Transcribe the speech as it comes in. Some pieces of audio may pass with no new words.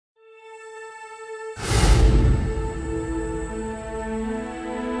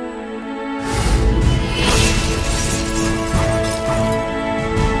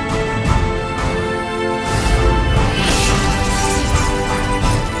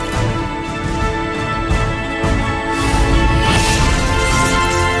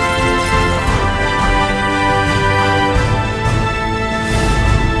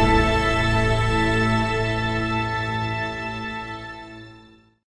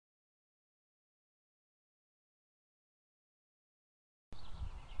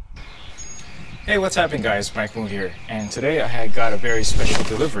Hey, what's happening guys? Mike Moon here, and today I had got a very special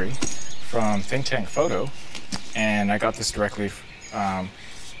delivery from Thinktank Photo, and I got this directly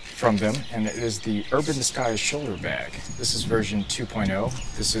from them, and it is the Urban Disguise shoulder bag. This is version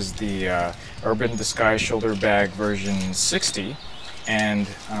 2.0. This is the Urban Disguise shoulder bag version 60, and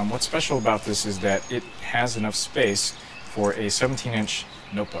what's special about this is that it has enough space for a 17-inch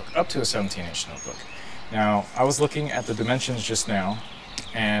notebook, up to a 17-inch notebook. Now, I was looking at the dimensions just now,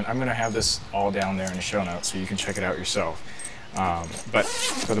 and I'm going to have this all down there in the show notes so you can check it out yourself. But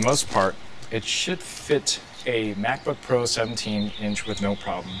for the most part, it should fit a MacBook Pro 17-inch with no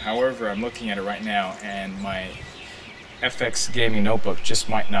problem. However, I'm looking at it right now, and my FX gaming notebook just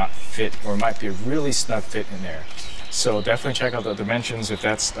might not fit, or might be a really snug fit in there. So definitely check out the dimensions if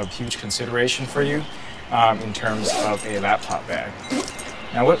that's a huge consideration for you in terms of a laptop bag.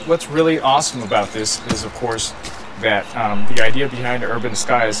 Now, what's really awesome about this is, of course, that the idea behind the Urban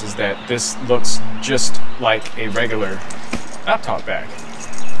Disguise is that this looks just like a regular laptop bag,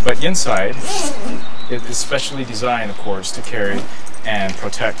 but inside it is specially designed, of course, to carry and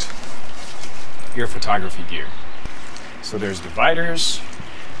protect your photography gear. So there's dividers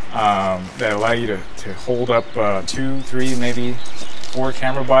that allow you to hold up 2, 3, maybe 4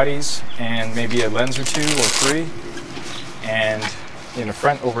 camera bodies, and maybe a lens or 2 or 3. And in the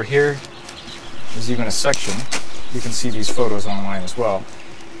front over here, there's even a section. You can see these photos online as well,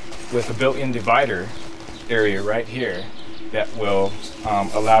 with a built-in divider area right here that will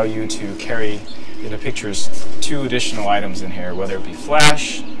allow you to carry in the pictures 2 additional items in here, whether it be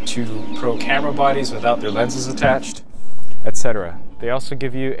flash, 2 pro camera bodies without their lenses attached, etc. They also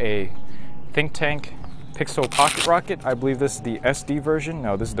give you a Thinktank Pixel Pocket Rocket. I believe this is the SD version.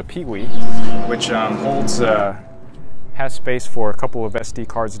 No, this is the Peewee, which has space for a couple of SD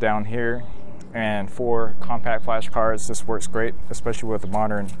cards down here, and 4 compact flash cards. This works great, especially with a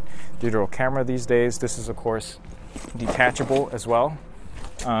modern digital camera these days. This is, of course, detachable as well.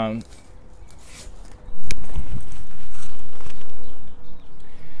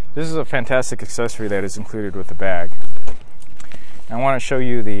 This is a fantastic accessory that is included with the bag. I want to show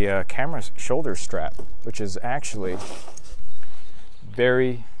you the camera shoulder strap, which is actually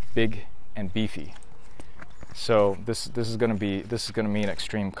very big and beefy. So this is going to mean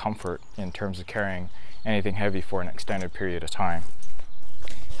extreme comfort in terms of carrying anything heavy for an extended period of time.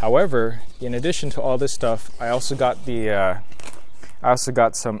 However, in addition to all this stuff, I also got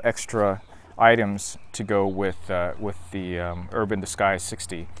some extra items to go with the Urban Disguise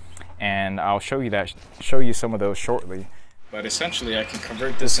 60, and I'll show you some of those shortly. But essentially, I can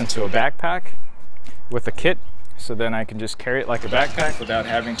convert this into a backpack with a kit. So then I can just carry it like a backpack without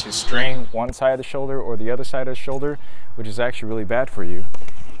having to strain one side of the shoulder or the other side of the shoulder, which is actually really bad for you.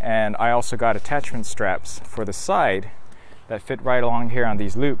 And I also got attachment straps for the side that fit right along here on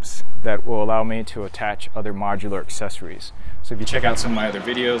these loops that will allow me to attach other modular accessories. So if you check out some of my other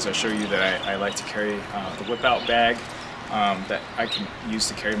videos, I show you that I like to carry the whip-out bag that I can use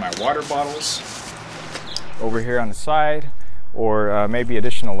to carry my water bottles over here on the side, or maybe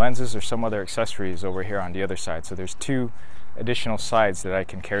additional lenses or some other accessories over here on the other side. So there's 2 additional sides that I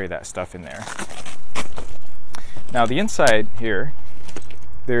can carry that stuff in there. Now the inside here,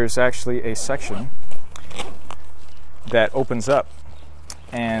 there's actually a section that opens up,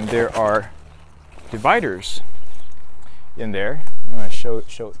 and there are dividers in there. I'm going to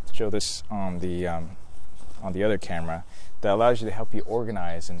show this on the other camera, that allows you to help you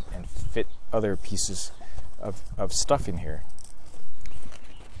organize and fit other pieces of stuff in here.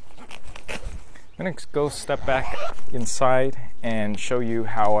 I'm going to go step back inside and show you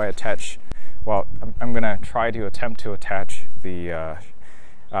how I attach, well, I'm going to try to attempt to attach the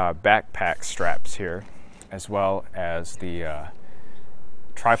backpack straps here, as well as the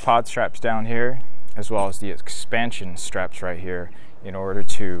tripod straps down here, as well as the expansion straps right here, in order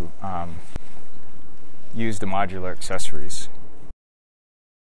to use the modular accessories.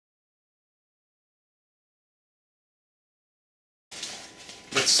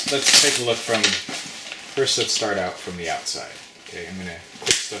 Let's take a look from, first let's start out from the outside. Okay, I'm going to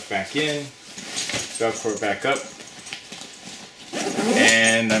put stuff back in, Velcro it back up,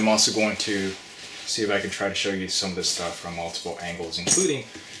 and I'm also going to see if I can try to show you some of this stuff from multiple angles, including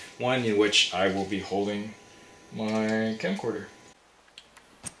one in which I will be holding my camcorder.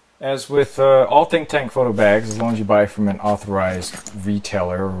 As with all Thinktank photo bags, as long as you buy from an authorized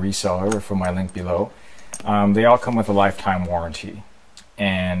retailer or reseller, from my link below, they all come with a lifetime warranty.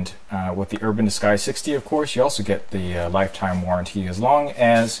 And with the Urban Disguise 60, of course, you also get the lifetime warranty as long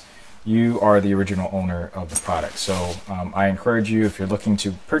as you are the original owner of the product. So I encourage you, if you're looking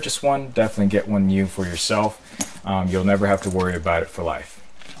to purchase one, definitely get one new for yourself. You'll never have to worry about it for life.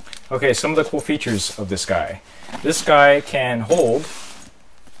 Okay, some of the cool features of this guy. This guy can hold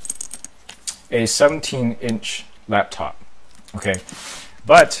a 17-inch laptop. Okay,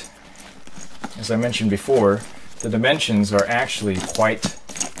 but as I mentioned before, the dimensions are actually quite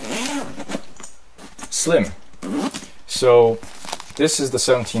slim. So this is the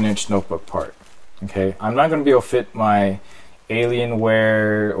 17-inch notebook part. Okay, I'm not going to be able to fit my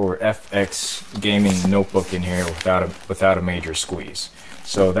Alienware or FX gaming notebook in here without a major squeeze.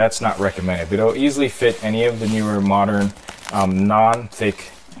 So that's not recommended. But it'll easily fit any of the newer modern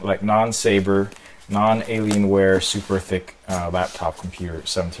non-thick, like non-Saber, non-Alienware, super thick laptop computer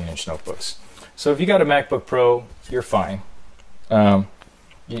 17-inch notebooks. So if you got a MacBook Pro, you're fine.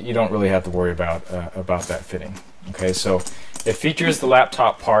 You don't really have to worry about that fitting. Okay, so it features the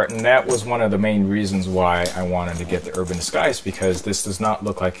laptop part, and that was one of the main reasons why I wanted to get the Urban Disguise, because this does not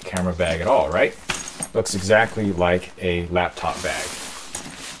look like a camera bag at all, right? Looks exactly like a laptop bag,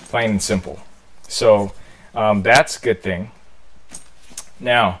 plain and simple. So that's a good thing.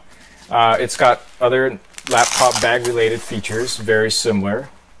 Now, it's got other laptop bag related features, very similar.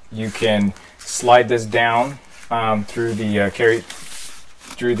 You can slide this down through the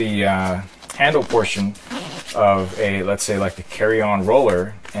handle portion of a, let's say, like the carry-on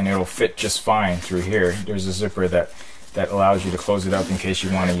roller, and it'll fit just fine through here. There's a zipper that allows you to close it up in case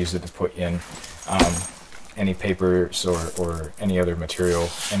you want to use it to put in any papers or any other material,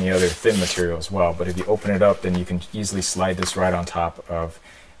 any other thin material as well. But if you open it up, then you can easily slide this right on top of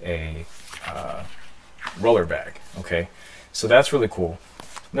a roller bag. Okay, so that's really cool.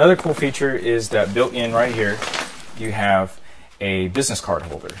 Another cool feature is that built in right here, you have a business card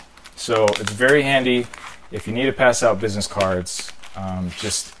holder. So it's very handy if you need to pass out business cards.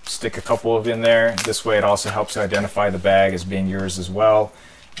 Just stick a couple of in there. This way it also helps to identify the bag as being yours as well.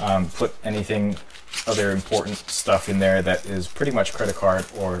 Put anything, other important stuff in there that is pretty much credit card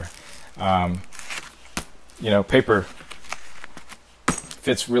or paper.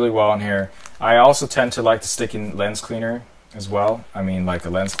 Fits really well in here. I also tend to like to stick in lens cleaner as well. I mean, like a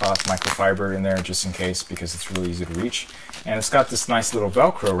lens cloth microfiber in there just in case, because it's really easy to reach. And it's got this nice little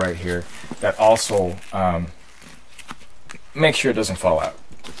Velcro right here that also makes sure it doesn't fall out.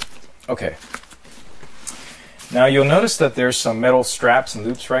 Okay. Now you'll notice that there's some metal straps and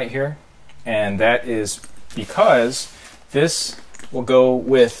loops right here, and that is because this will go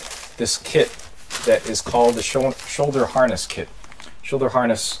with this kit that is called the shoulder harness kit, shoulder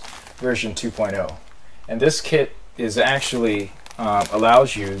harness version 2.0. And this kit is actually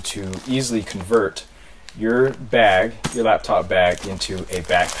allows you to easily convert your bag, your laptop bag, into a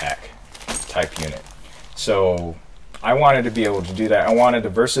backpack type unit. So I wanted to be able to do that. I wanted the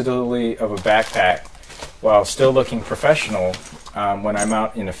versatility of a backpack while still looking professional when I'm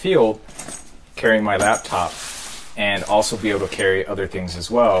out in the field carrying my laptop, and also be able to carry other things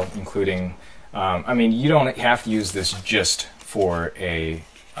as well, including, I mean, you don't have to use this just for a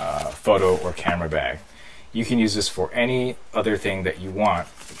photo or camera bag. You can use this for any other thing that you want,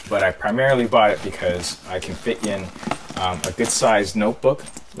 but I primarily bought it because I can fit in a good sized notebook,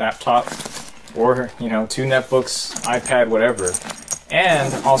 laptop, or 2 netbooks, iPad, whatever.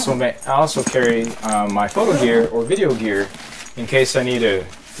 And I also carry my photo gear or video gear in case I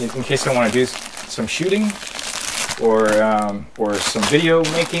want to do some shooting or some video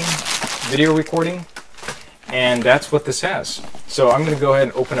making, video recording. And that's what this has. So I'm going to go ahead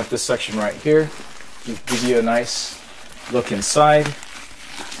and open up this section right here, give you a nice look inside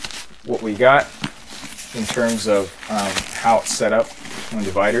what we got in terms of how it's set up on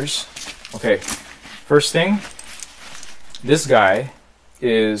dividers. Okay, first thing, this guy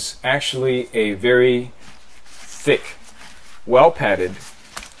is actually a very thick, well padded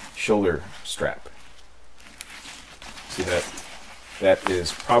shoulder strap. See that? That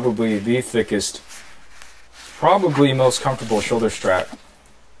is probably the thickest, probably most comfortable shoulder strap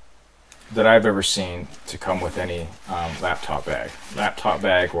that I've ever seen to come with any laptop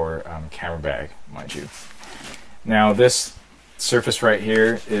bag or camera bag, mind you. Now this surface right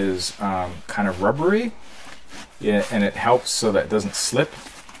here is kind of rubbery, yeah, and it helps so that it doesn't slip.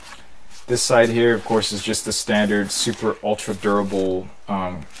 This side here, of course, is just the standard super ultra durable,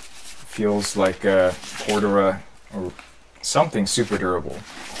 feels like a Cordura or something super durable.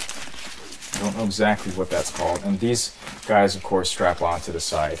 I don't know exactly what that's called. And these guys, of course, strap onto the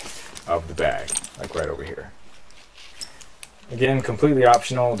side of the bag, like right over here. Again, completely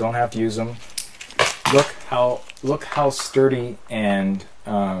optional, don't have to use them. Look how sturdy and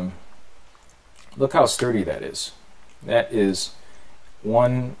look how sturdy that is. That is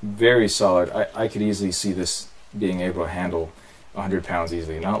one very solid. I could easily see this being able to handle 100 pounds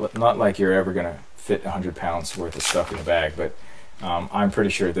easily. Not like you're ever gonna fit 100 pounds worth of stuff in a bag, but I'm pretty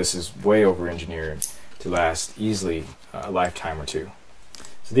sure this is way over engineered to last easily a lifetime or two.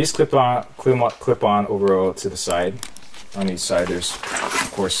 So these clip on over to the side. On each side there's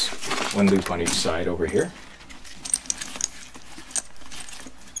of course one loop on each side over here.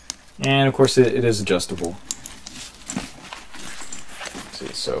 And of course it is adjustable. See,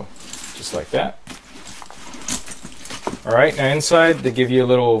 so just like that. Alright, now inside they give you a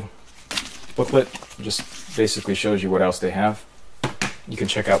little booklet, just basically shows you what else they have. You can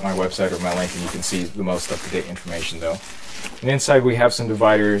check out my website or my link and you can see the most up-to-date information though. And inside we have some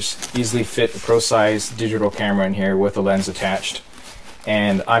dividers, easily fit a pro-size digital camera in here with a lens attached.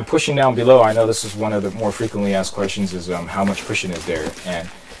 And I'm pushing down below. I know this is one of the more frequently asked questions, is how much cushion is there? And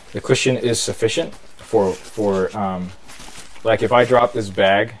the cushion is sufficient for like if I drop this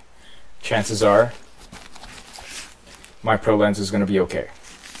bag, chances are my pro lens is going to be okay.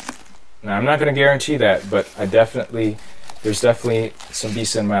 Now I'm not going to guarantee that, but there's definitely some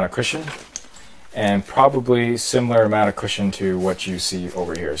decent amount of cushion, and probably similar amount of cushion to what you see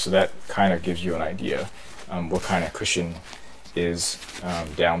over here. So that kind of gives you an idea what kind of cushion is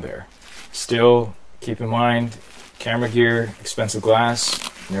down there. Still, keep in mind, camera gear, expensive glass,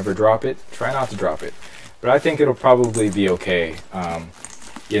 never drop it. Try not to drop it. But I think it'll probably be okay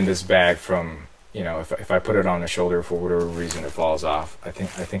in this bag from, you know, if I put it on the shoulder for whatever reason it falls off, I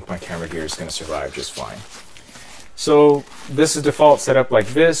think my camera gear is going to survive just fine. So this is default set up like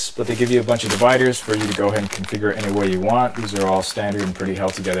this, but they give you a bunch of dividers for you to go ahead and configure any way you want. These are all standard and pretty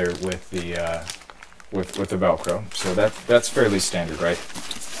held together with the Velcro. So that's fairly standard, right?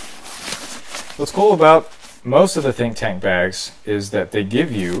 What's cool about most of the Thinktank bags is that they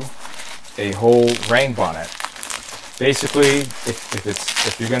give you a whole rain bonnet. Basically,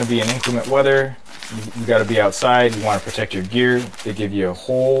 if you're going to be in inclement weather, you got to be outside, you want to protect your gear, they give you a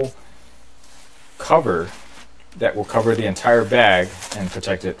whole cover that will cover the entire bag and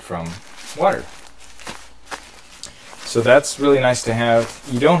protect it from water. So that's really nice to have.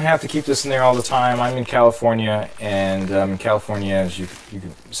 You don't have to keep this in there all the time. I'm in California, and in California, as you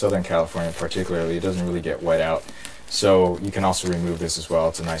can, Southern California particularly, it doesn't really get wet out. So you can also remove this as well.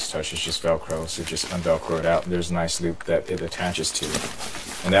 It's a nice touch. It's just Velcro, so just unvelcro it out. There's a nice loop that it attaches to,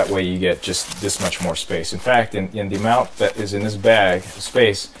 and that way you get just this much more space. In fact, in the amount that is in this bag, the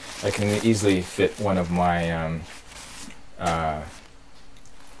space, I can easily fit one of my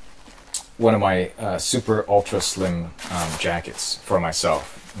super ultra slim jackets for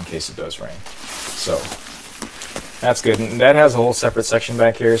myself in case it does rain. So that's good. And that has a whole separate section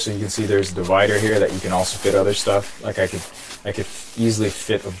back here, so you can see there's a divider here that you can also fit other stuff. Like I could easily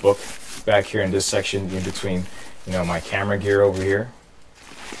fit a book back here in this section in between, you know, my camera gear over here.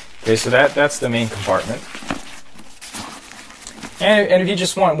 Okay, so that's the main compartment. And if you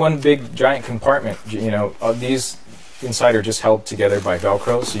just want one big giant compartment, you know, these inside are just held together by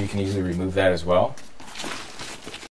Velcro, so you can easily remove that as well.